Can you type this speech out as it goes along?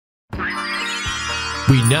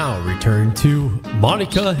We now return to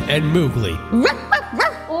Monica and Moogli.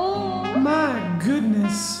 Oh my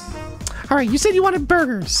goodness. All right, you said you wanted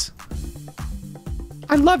burgers.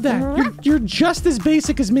 I love that. You're just as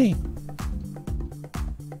basic as me.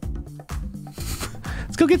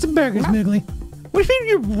 Let's go get some burgers, Moogli. What do you mean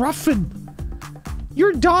you're roughing? You're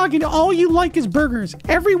a dog and all you like is burgers.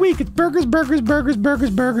 Every week it's burgers, burgers, burgers, burgers,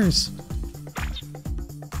 burgers.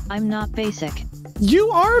 I'm not basic. You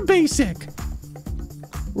are basic.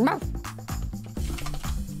 Look,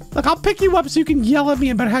 I'll pick you up so you can yell at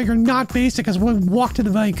me about how you're not basic as we walk to the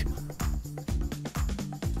bike.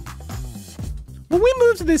 When we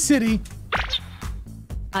moved to this city...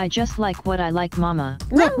 I just like what I like, Mama.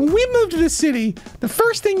 Look, when we moved to this city, the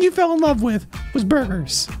first thing you fell in love with was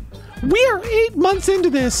burgers. We are 8 months into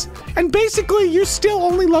this, and basically you still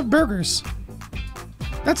only love burgers.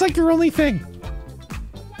 That's like your only thing.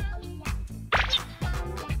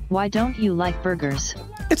 Why don't you like burgers?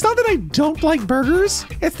 It's not that I don't like burgers,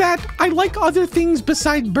 it's that I like other things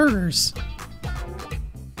besides burgers.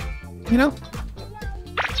 You know?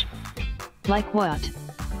 Like what?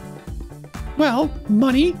 Well,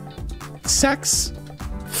 money, sex,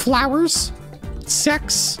 flowers,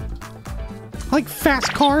 sex, I like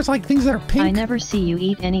fast cars, I like things that are pink. I never see you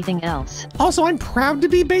eat anything else. Also, I'm proud to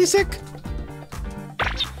be basic.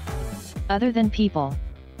 Other than people.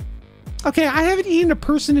 Okay, I haven't eaten a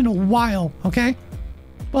person in a while, okay?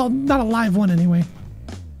 Well, not a live one anyway.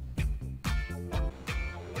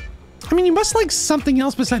 I mean, you must like something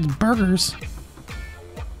else besides burgers.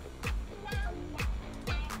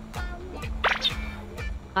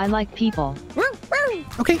 I like people.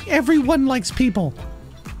 Okay, everyone likes people.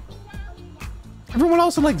 Everyone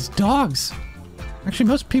also likes dogs. Actually,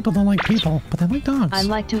 most people don't like people, but they like dogs. I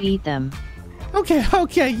like to eat them.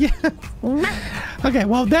 Okay, yeah. Okay,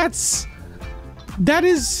 well, that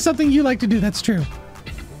is something you like to do, that's true.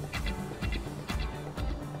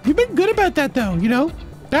 You've been good about that, though, you know?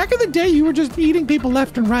 Back in the day, you were just eating people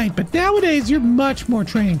left and right, but nowadays, you're much more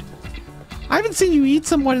trained. I haven't seen you eat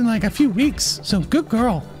someone in like a few weeks, so good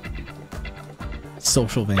girl.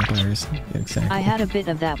 Social vampires. Exactly. I had a bit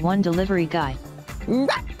of that one delivery guy.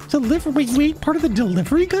 Wait, part of the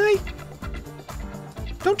delivery guy?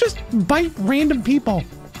 Don't just bite random people.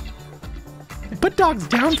 Put dogs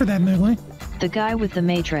down for that, Moogli. The guy with the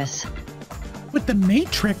mattress. With the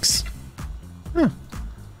Matrix? Huh.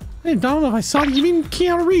 I don't know if I saw it. You mean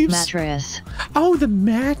Keanu Reeves? Mattress. Oh, the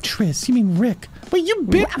mattress. You mean Rick. Wait, you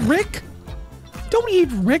bit Rick? Don't eat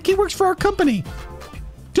Rick. He works for our company.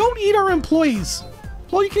 Don't eat our employees.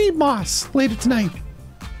 Well, you can eat Moss later tonight.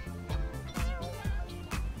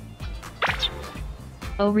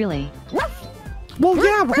 Oh, really? Well,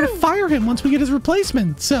 yeah, we're going to fire him once we get his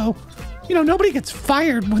replacement. So, you know, nobody gets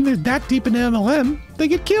fired when they're that deep into MLM. They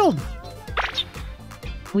get killed.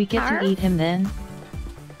 We get to eat him then?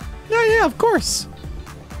 Yeah, of course.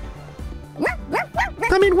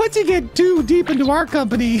 I mean, once you get too deep into our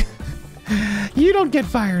company, you don't get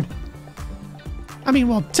fired. I mean,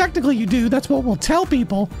 well, technically you do. That's what we'll tell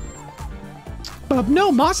people. But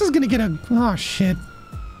no, Moss is going to get a... Oh, shit.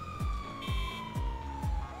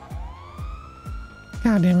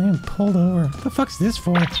 God damn, I'm getting pulled over. What the fuck's this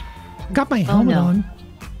for? I got my helmet on.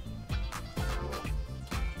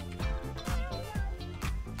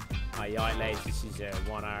 Alright, lads, this is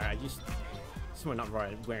 1 hour. Someone not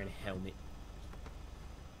wearing a helmet.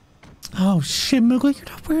 Oh shit, Moogli, you're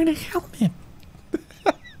not wearing a helmet.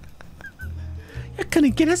 You're gonna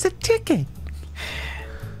get us a ticket.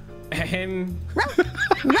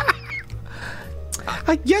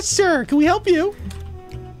 Yes, sir. Can we help you?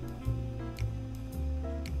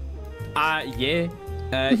 Yeah.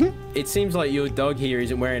 It seems like your dog here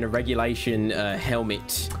isn't wearing a regulation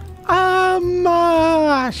helmet.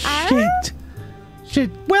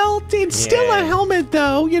 Shit. Well, it's still a helmet,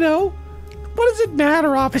 though, you know? What does it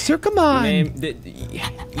matter, officer? Come on. Ma'am, you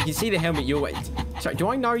can see the helmet you're wearing. Sorry, do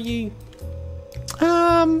I know you?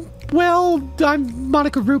 Well, I'm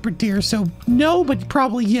Monica Rupert, dear, so no, but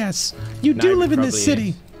probably yes. You do live in this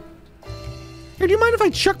city. Here, do you mind if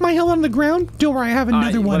I chuck my helmet on the ground? Don't worry, I have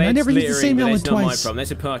another one. I never use the same helmet twice. That's not my problem.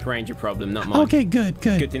 That's a park ranger problem, not mine. Okay, good.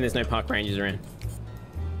 Good thing there's no park rangers around.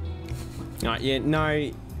 Alright,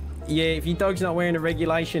 yeah, if your dog's not wearing a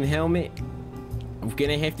regulation helmet, I'm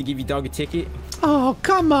gonna have to give your dog a ticket. Oh,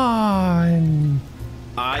 come on.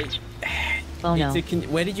 Oh no.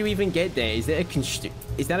 Where did you even get that? Is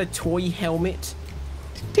that a toy helmet?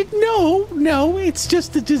 No, it's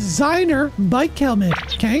just a designer bike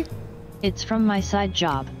helmet, okay? It's from my side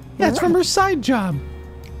job. Yeah, it's from her side job.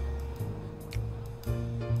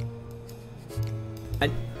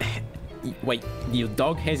 Wait, Your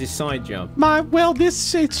dog has a side job.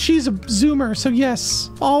 She's a Zoomer, so yes,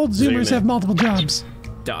 all Zoomers have multiple jobs.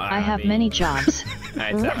 I have many jobs.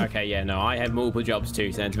 Okay, yeah, no, I have multiple jobs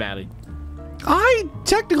too, so that's valid. I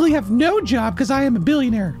technically have no job because I am a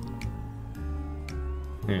billionaire.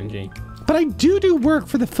 Oh, gee. But I do work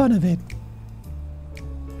for the fun of it.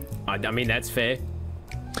 I mean, that's fair.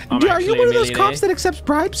 Are you one of those cops that accepts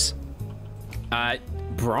bribes?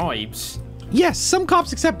 Bribes? Yes, some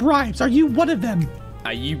cops accept bribes. Are you one of them?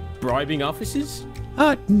 Are you bribing officers?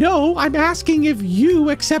 No, I'm asking if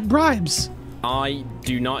you accept bribes. I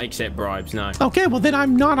do not accept bribes, no. Okay, well then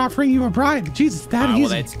I'm not offering you a bribe. Jesus, that easy. Well,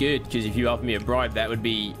 that's good, because if you offer me a bribe, that would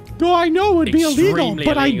be... No, I know it would be illegal,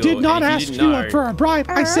 but I did not ask you for a bribe.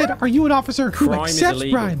 I said, are you an officer who accepts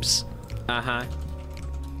bribes? Uh-huh.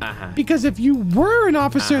 Because if you were an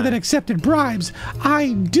officer that accepted bribes,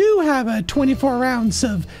 I do have a 24 ounce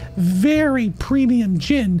of very premium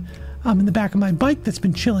gin in the back of my bike that's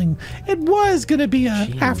been chilling. It was going to be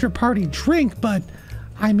a after-party drink, but...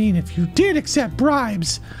 I mean, if you did accept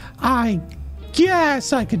bribes, I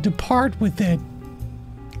guess I could depart with it.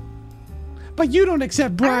 But you don't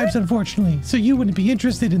accept bribes, unfortunately, so you wouldn't be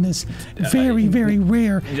interested in this very, very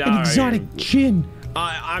rare and exotic gin.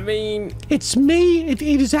 I mean... It's made...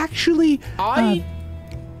 It is actually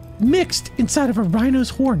mixed inside of a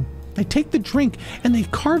rhino's horn. They take the drink and they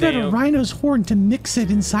carve out a rhino's horn to mix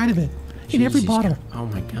it inside of it. In every bottle. Oh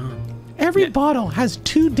my god. Every bottle has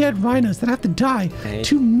 2 dead rhinos that have to die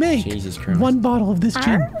to make 1 bottle of this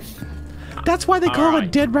gin. That's why they call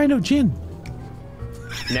it Dead Rhino Gin.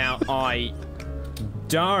 Now, I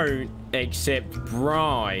don't accept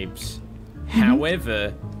bribes.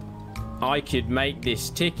 However, I could make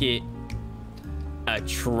this ticket a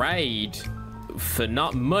trade for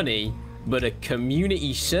not money, but a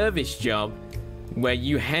community service job where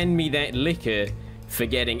you hand me that liquor for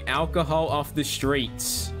getting alcohol off the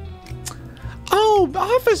streets. Oh,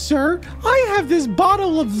 officer, I have this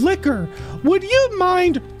bottle of liquor. Would you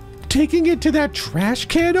mind taking it to that trash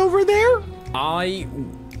can over there?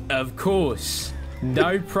 Of course,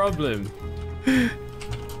 no problem.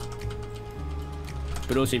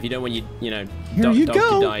 But also, if you don't want your, dog to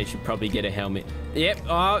die, you should probably get a helmet. Yep,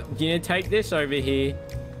 take this over here.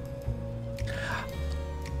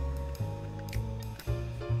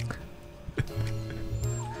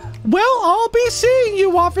 Well, I'll be seeing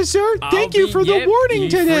you, officer. Thank you for the warning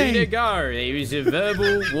today. Free to go. It was a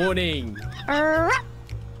verbal warning. Can't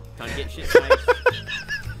get shit faced.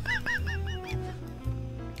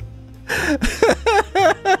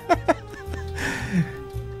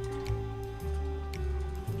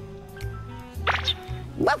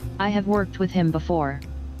 I have worked with him before.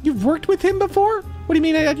 You've worked with him before? What do you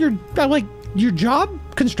mean at your job?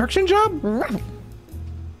 Construction job?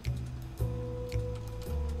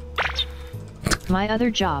 My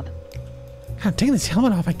other job. I'm taking this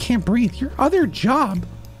helmet off. I can't breathe. Your other job?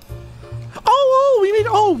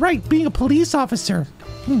 Right, being a police officer.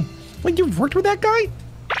 Wait, you've worked with that guy?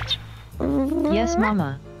 Yes,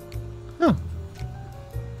 Mama. Huh.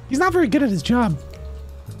 He's not very good at his job.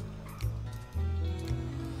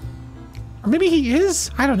 Or maybe he is?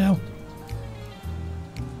 I don't know.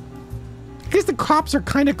 I guess the cops are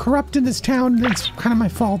kind of corrupt in this town. It's kind of my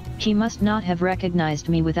fault. He must not have recognized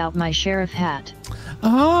me without my sheriff hat.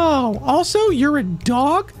 Oh, also, you're a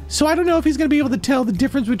dog? So I don't know if he's going to be able to tell the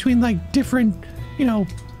difference between, different,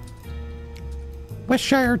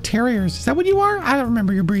 Westshire Terriers. Is that what you are? I don't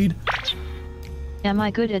remember your breed. Am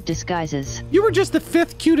I good at disguises? You were just the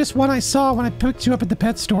 5th cutest one I saw when I picked you up at the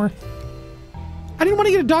pet store. I didn't want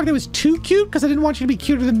to get a dog that was too cute because I didn't want you to be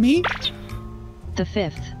cuter than me. The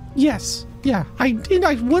 5th. Yes. Yeah. I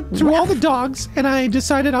went through all the dogs and I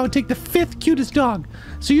decided I would take the 5th cutest dog.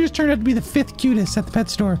 So you just turned out to be the 5th cutest at the pet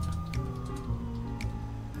store.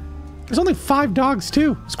 There's only 5 dogs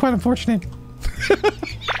too. It's quite unfortunate.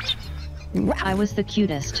 I was the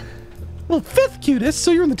cutest. Well, 5th cutest,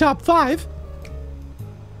 so you're in the top 5.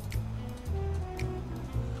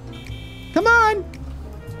 Come on!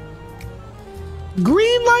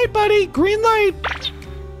 Green light, buddy! Green light!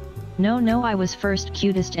 No, I was first,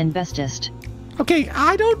 cutest, and bestest. Okay,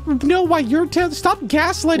 I don't know why you're stop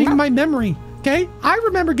gaslighting my memory, okay? I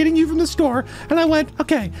remember getting you from the store, and I went,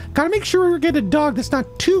 okay, gotta make sure we get a dog that's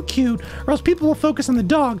not too cute, or else people will focus on the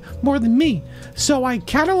dog more than me. So I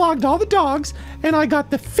cataloged all the dogs, and I got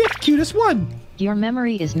the 5th cutest one. Your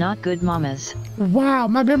memory is not good, Mama's. Wow,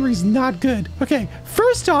 my memory's not good. Okay,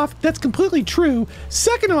 first off, that's completely true.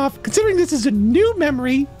 Second off, considering this is a new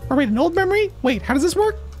memory, or wait, an old memory? Wait, how does this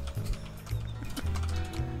work?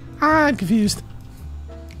 I'm confused.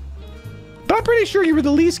 But I'm pretty sure you were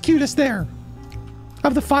the least cutest there.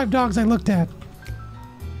 Of the 5 dogs I looked at.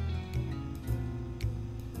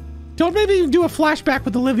 Don't maybe do a flashback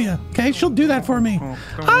with Olivia, okay? She'll do that for me.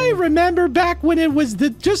 I remember back when it was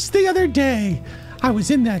just the other day. I was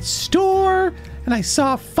in that store, and I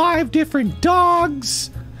saw 5 different dogs,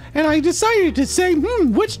 and I decided to say,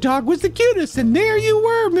 which dog was the cutest? And there you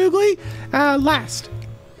were, Moogli, last.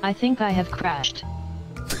 I think I have crashed.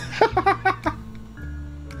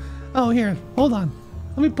 Oh, here, hold on.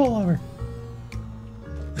 Let me pull over.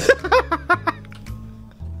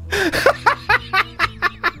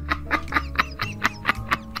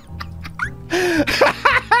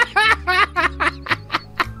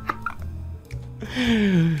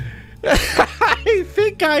 I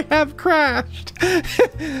think I have crashed.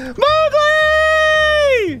 Moogli!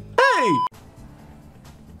 Hey!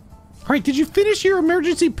 Alright, did you finish your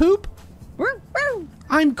emergency poop?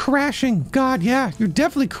 I'm crashing. God, yeah, you're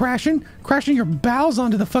definitely crashing. Crashing your bowels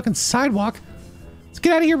onto the fucking sidewalk. Let's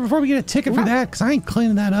get out of here before we get a ticket for that, because I ain't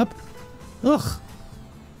cleaning that up. Ugh.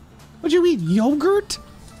 What'd you eat, yogurt?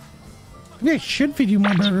 Maybe I should feed you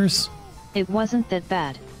more burgers. It wasn't that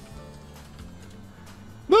bad.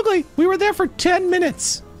 Moogli, we were there for 10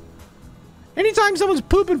 minutes. Anytime someone's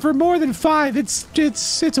pooping for more than 5, it's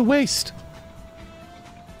a waste.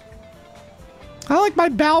 I like my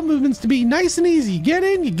bowel movements to be nice and easy. You get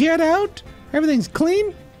in, you get out, everything's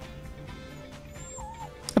clean.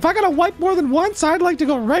 If I gotta wipe more than once, I'd like to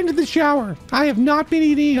go right into the shower. I have not been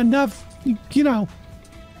eating enough, you know,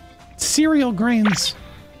 cereal grains.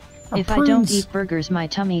 If I don't eat burgers, my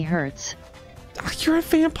tummy hurts. You're a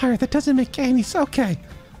vampire. That doesn't make any sense. Okay.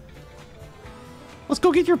 Let's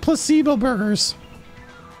go get your placebo burgers.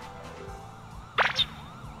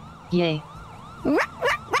 Yay.